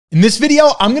In this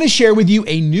video, I'm gonna share with you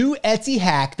a new Etsy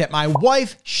hack that my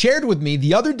wife shared with me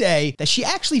the other day that she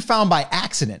actually found by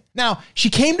accident. Now, she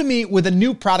came to me with a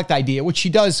new product idea, which she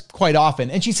does quite often,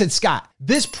 and she said, Scott,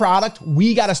 this product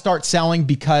we gotta start selling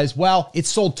because, well, it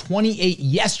sold 28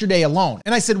 yesterday alone.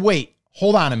 And I said, wait,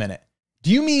 hold on a minute.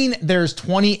 Do you mean there's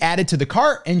 20 added to the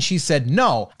cart? And she said,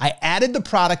 no, I added the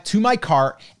product to my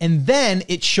cart and then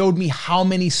it showed me how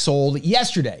many sold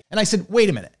yesterday. And I said, wait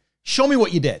a minute, show me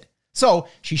what you did. So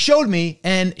she showed me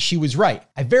and she was right.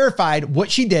 I verified what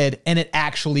she did and it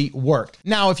actually worked.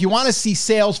 Now, if you want to see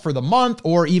sales for the month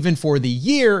or even for the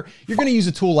year, you're going to use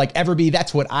a tool like Everbee.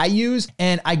 That's what I use.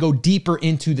 And I go deeper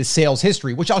into the sales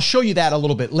history, which I'll show you that a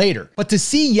little bit later. But to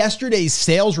see yesterday's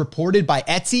sales reported by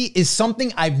Etsy is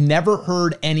something I've never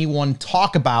heard anyone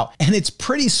talk about. And it's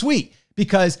pretty sweet,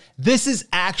 because this is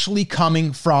actually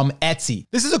coming from Etsy.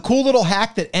 This is a cool little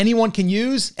hack that anyone can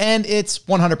use and it's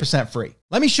 100% free.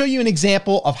 Let me show you an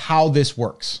example of how this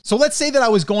works. So let's say that I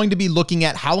was going to be looking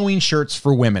at Halloween shirts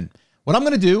for women. What I'm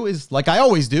gonna do is, like I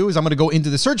always do, is I'm gonna go into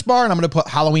the search bar and I'm gonna put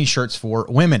Halloween shirts for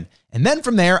women. And then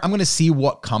from there, I'm gonna see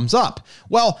what comes up.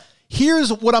 Well,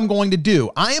 here's what I'm going to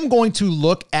do. I am going to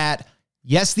look at,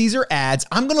 yes, these are ads.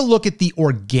 I'm going to look at the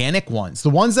organic ones, the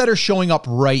ones that are showing up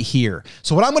right here.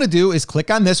 So what I'm going to do is click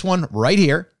on this one right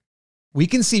here. We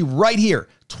can see right here,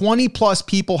 20 plus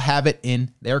people have it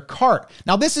in their cart.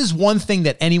 Now, this is one thing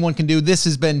that anyone can do. This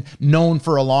has been known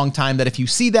for a long time that if you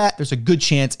see that, there's a good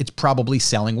chance it's probably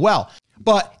selling well.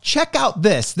 But check out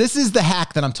this. This is the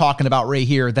hack that I'm talking about right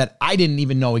here that I didn't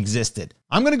even know existed.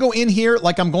 I'm going to go in here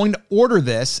like I'm going to order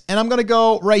this, and I'm going to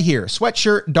go right here,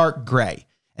 sweatshirt, dark gray.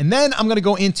 And then I'm going to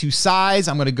go into size.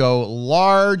 I'm going to go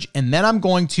large, and then I'm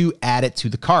going to add it to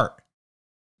the cart.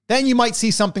 Then you might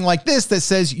see something like this that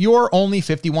says you're only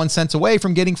 51 cents away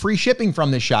from getting free shipping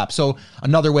from this shop. So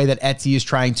another way that Etsy is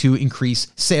trying to increase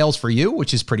sales for you,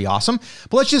 which is pretty awesome.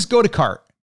 But let's just go to cart.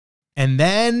 And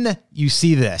then you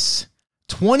see this.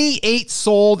 28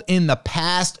 sold in the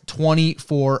past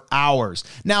 24 hours.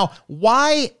 Now,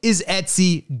 why is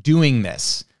Etsy doing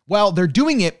this? Well, they're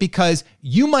doing it because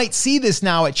you might see this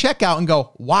now at checkout and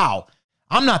go, wow,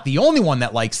 I'm not the only one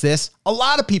that likes this. A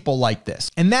lot of people like this.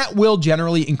 And that will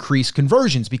generally increase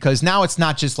conversions because now it's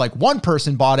not just like one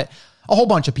person bought it, a whole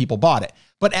bunch of people bought it.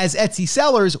 But as Etsy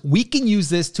sellers, we can use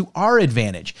this to our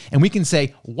advantage and we can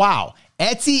say, wow,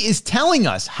 Etsy is telling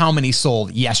us how many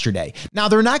sold yesterday. Now,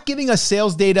 they're not giving us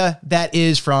sales data that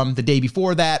is from the day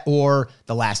before that or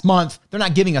the last month. They're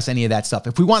not giving us any of that stuff.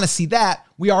 If we want to see that,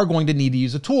 we are going to need to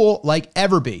use a tool like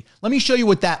Everbee. Let me show you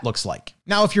what that looks like.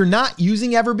 Now, if you're not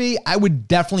using Everbee, I would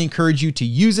definitely encourage you to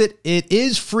use it. It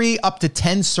is free up to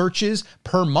 10 searches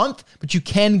per month, but you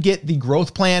can get the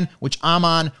growth plan, which I'm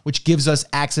on, which gives us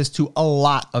access to a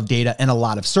lot of data and a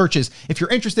lot of searches. If you're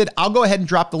interested, I'll go ahead and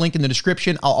drop the link in the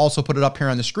description. I'll also put it up here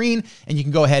on the screen and you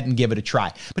can go ahead and give it a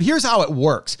try. But here's how it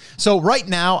works. So right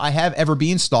now I have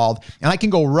Everbee installed and I can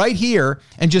go right here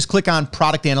and just click on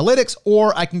product analytics,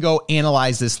 or I can go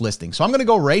analyze this listing. So I'm going to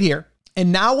go right here.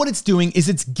 And now what it's doing is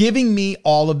it's giving me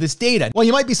all of this data. Well,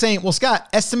 you might be saying, well, Scott,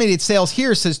 estimated sales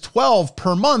here says 12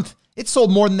 per month. It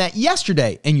sold more than that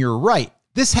yesterday. And you're right.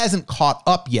 This hasn't caught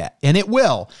up yet, and it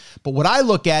will. But what I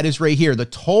look at is right here, the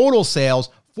total sales,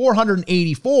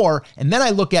 484, and then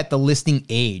I look at the listing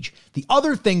age. The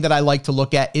other thing that I like to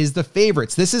look at is the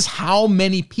favorites. This is how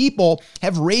many people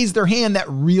have raised their hand that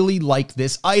really like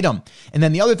this item. And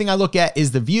then the other thing I look at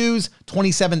is the views,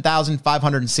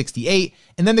 27,568,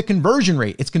 and then the conversion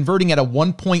rate. It's converting at a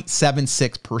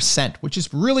 1.76%, which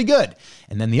is really good.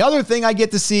 And then the other thing I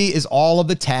get to see is all of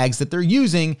the tags that they're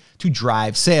using to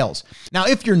drive sales. Now,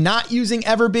 if you're not using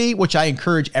Everbee, which I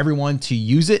encourage everyone to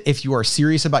use it if you are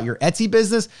serious about your Etsy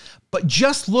business, but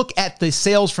just look at the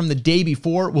sales from the day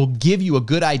before will give you a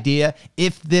good idea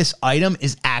if this item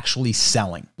is actually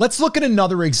selling. Let's look at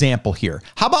another example here.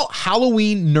 How about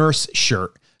Halloween nurse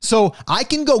shirt? So I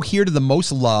can go here to the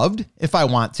most loved if I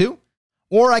want to,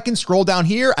 or I can scroll down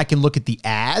here. I can look at the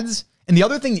ads. And the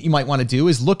other thing that you might want to do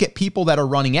is look at people that are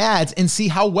running ads and see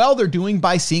how well they're doing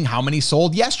by seeing how many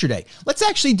sold yesterday. Let's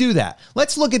actually do that.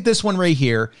 Let's look at this one right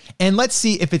here and let's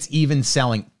see if it's even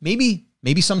selling. Maybe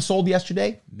some sold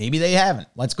yesterday, maybe they haven't.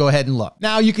 Let's go ahead and look.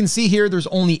 Now you can see here, there's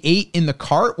only 8 in the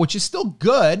cart, which is still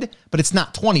good, but it's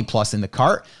not 20 plus in the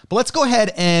cart. But let's go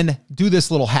ahead and do this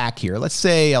little hack here. Let's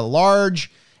say a large,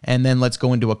 and then let's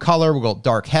go into a color. We'll go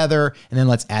dark heather, and then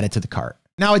let's add it to the cart.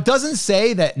 Now it doesn't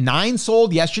say that 9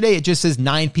 sold yesterday. It just says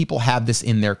 9 people have this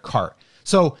in their cart.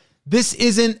 So this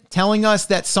isn't telling us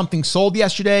that something sold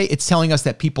yesterday. It's telling us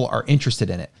that people are interested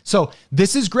in it. So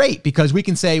this is great because we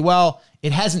can say, well,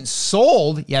 it hasn't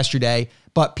sold yesterday,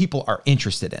 but people are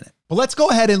interested in it. But let's go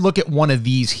ahead and look at one of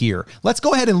these here. Let's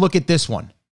go ahead and look at this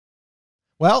one.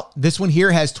 Well, this one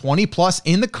here has 20 plus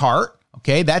in the cart.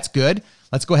 Okay, that's good.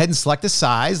 Let's go ahead and select a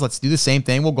size. Let's do the same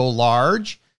thing. We'll go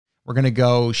large. We're going to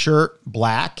go shirt,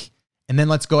 black, and then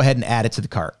let's go ahead and add it to the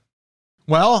cart.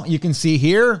 Well, you can see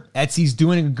here, Etsy's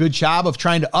doing a good job of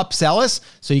trying to upsell us.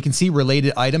 So you can see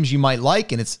related items you might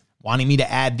like, and it's wanting me to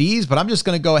add these, but I'm just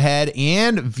going to go ahead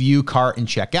and view cart and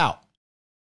check out.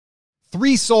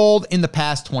 3 sold in the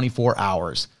past 24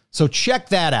 hours. So check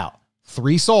that out.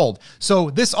 3 sold. So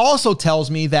this also tells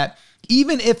me that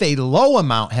even if a low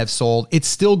amount have sold, it's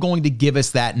still going to give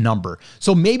us that number.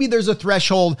 So maybe there's a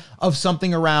threshold of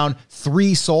something around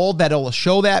 3 sold that'll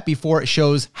show that before it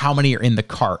shows how many are in the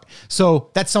cart.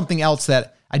 So that's something else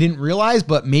that I didn't realize,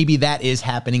 but maybe that is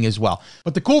happening as well.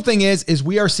 But the cool thing is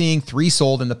we are seeing 3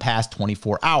 sold in the past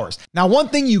 24 hours. Now, one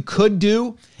thing you could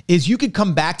do is you could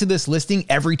come back to this listing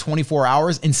every 24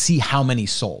 hours and see how many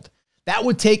sold. That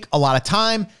would take a lot of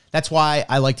time. That's why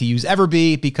I like to use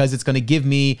Everbee, because it's going to give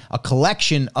me a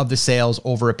collection of the sales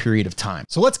over a period of time.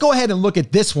 So let's go ahead and look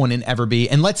at this one in Everbee,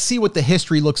 and let's see what the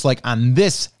history looks like on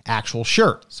this actual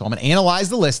shirt. So I'm going to analyze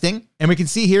the listing, and we can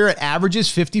see here it averages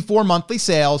 54 monthly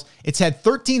sales. It's had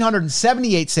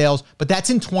 1,378 sales, but that's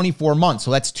in 24 months.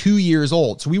 So that's 2 years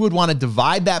old. So we would want to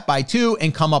divide that by 2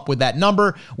 and come up with that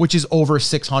number, which is over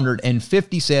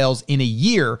 650 sales in a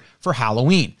year for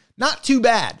Halloween. Not too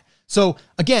bad. So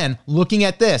again, looking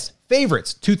at this,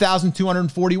 favorites,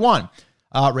 2,241.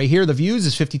 Right here, the views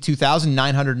is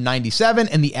 52,997,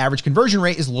 and the average conversion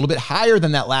rate is a little bit higher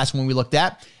than that last one we looked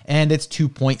at, and it's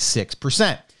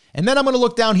 2.6%. And then I'm going to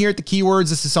look down here at the keywords.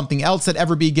 This is something else that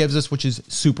Everbee gives us, which is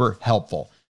super helpful.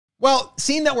 Well,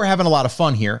 seeing that we're having a lot of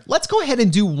fun here, let's go ahead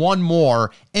and do one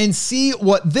more and see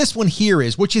what this one here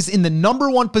is, which is in the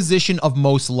 #1 position of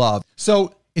most loved.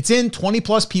 So it's in 20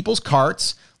 plus people's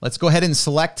carts. Let's go ahead and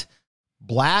select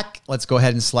black. Let's go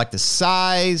ahead and select a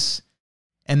size,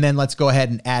 and then let's go ahead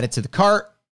and add it to the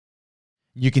cart.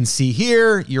 You can see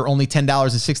here, you're only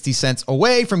 $10.60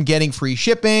 away from getting free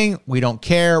shipping. We don't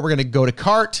care. We're going to go to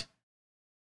cart,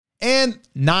 and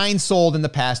 9 sold in the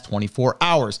past 24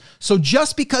 hours. So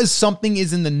just because something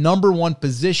is in the #1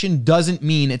 position doesn't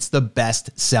mean it's the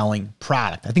best selling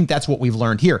product. I think that's what we've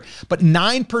learned here. But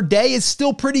 9 per day is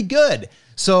still pretty good.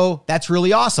 So that's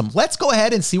really awesome. Let's go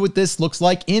ahead and see what this looks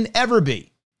like in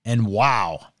Everbee. And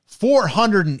wow,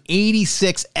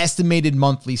 486 estimated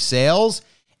monthly sales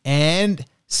and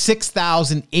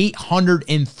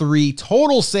 6,803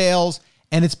 total sales.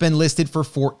 And it's been listed for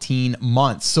 14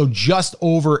 months. So just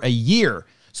over a year.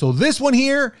 So this one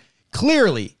here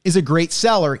clearly is a great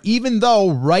seller, even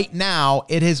though right now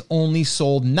it has only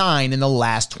sold 9 in the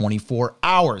last 24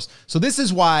 hours. So this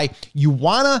is why you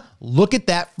want to look at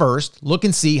that first, look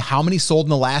and see how many sold in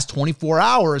the last 24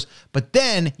 hours, but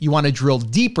then you want to drill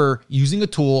deeper using a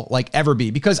tool like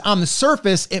Everbee, because on the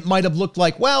surface, it might have looked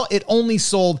like, well, it only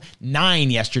sold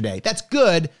 9 yesterday. That's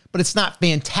good, but it's not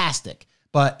fantastic.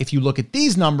 But if you look at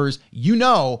these numbers, you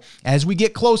know, as we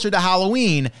get closer to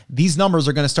Halloween, these numbers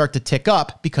are going to start to tick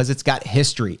up because it's got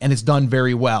history and it's done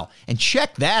very well. And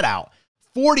check that out.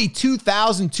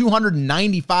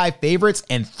 42,295 favorites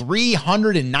and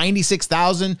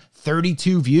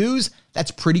 396,032 views.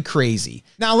 That's pretty crazy.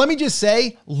 Now, let me just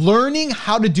say, learning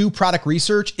how to do product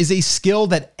research is a skill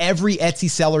that every Etsy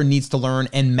seller needs to learn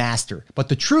and master. But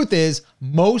the truth is,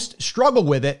 most struggle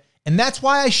with it. And that's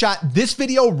why I shot this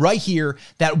video right here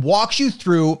that walks you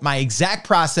through my exact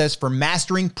process for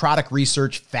mastering product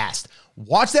research fast.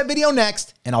 Watch that video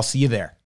next, and I'll see you there.